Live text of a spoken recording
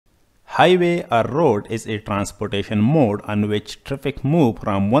Highway or road is a transportation mode on which traffic moves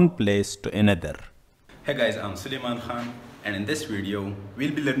from one place to another. Hey guys, I'm Suleiman Khan, and in this video,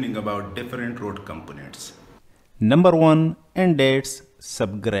 we'll be learning about different road components. Number one, and that's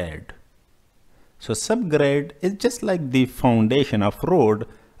subgrade. So subgrade is just like the foundation of road,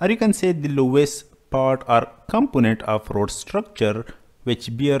 or you can say the lowest part or component of road structure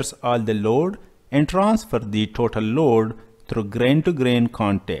which bears all the load and transfer the total load through grain-to-grain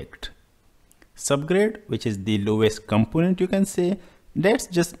contact. Subgrade, which is the lowest component, you can say, that's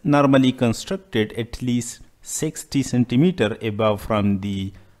just normally constructed at least 60 centimeter above from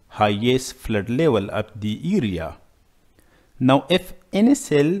the highest flood level of the area. Now if any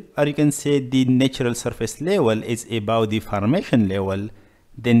cell, or you can say the natural surface level, is above the formation level,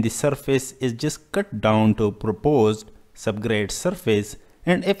 then the surface is just cut down to proposed subgrade surface,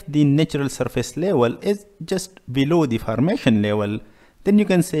 and if the natural surface level is just below the formation level, then you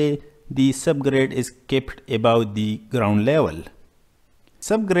can say the subgrade is kept above the ground level.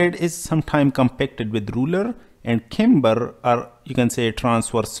 Subgrade is sometimes compacted with ruler, and camber, or you can say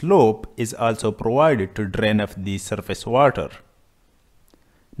transverse slope, is also provided to drain off the surface water.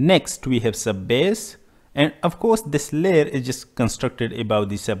 Next we have subbase, and of course this layer is just constructed above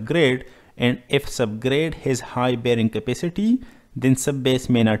the subgrade, and if subgrade has high bearing capacity, then subbase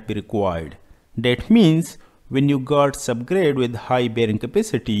may not be required. That means when you got subgrade with high bearing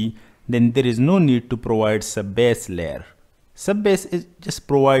capacity, then there is no need to provide subbase layer. Subbase is just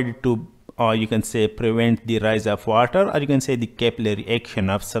provided to you can say prevent the rise of water, or you can say the capillary action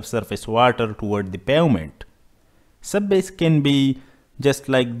of subsurface water toward the pavement. Subbase can be just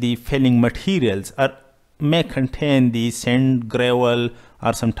like the filling materials, or may contain the sand, gravel,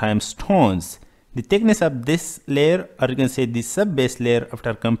 or sometimes stones. The thickness of this layer, or you can say the subbase layer,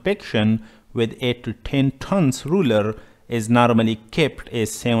 after compaction with 8 to 10 tons ruler, is normally kept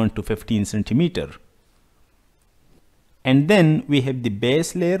as 7 to 15 centimeter. And then we have the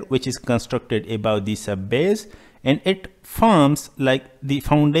base layer, which is constructed above the subbase, and it forms like the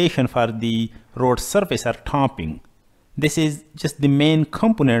foundation for the road surface or topping. This is just the main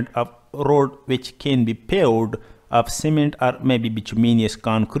component of road which can be paved of cement or maybe bituminous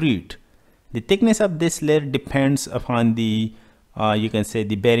concrete. The thickness of this layer depends upon the you can say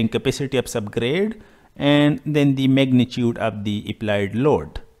the bearing capacity of subgrade, and then the magnitude of the applied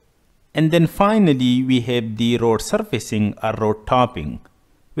load. And then finally we have the road surfacing or road topping,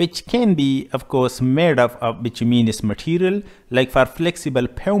 which can be of course made of bituminous material. Like for flexible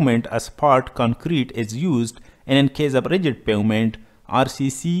pavement, asphalt concrete is used, and in case of rigid pavement,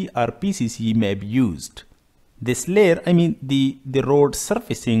 RCC or PCC may be used. This layer, the road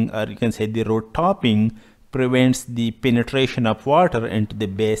surfacing, or you can say the road topping, prevents the penetration of water into the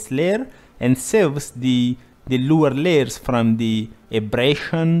base layer and saves the lower layers from the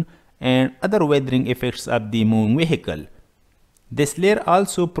abrasion and other weathering effects of the moving vehicle. This layer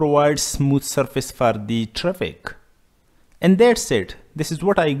also provides smooth surface for the traffic. And that's it. This is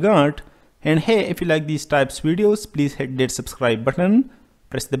what I got. And hey, if you like these types videos, please hit that subscribe button.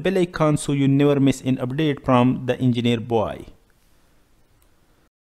 Press the bell icon so you never miss an update from the engineer boy.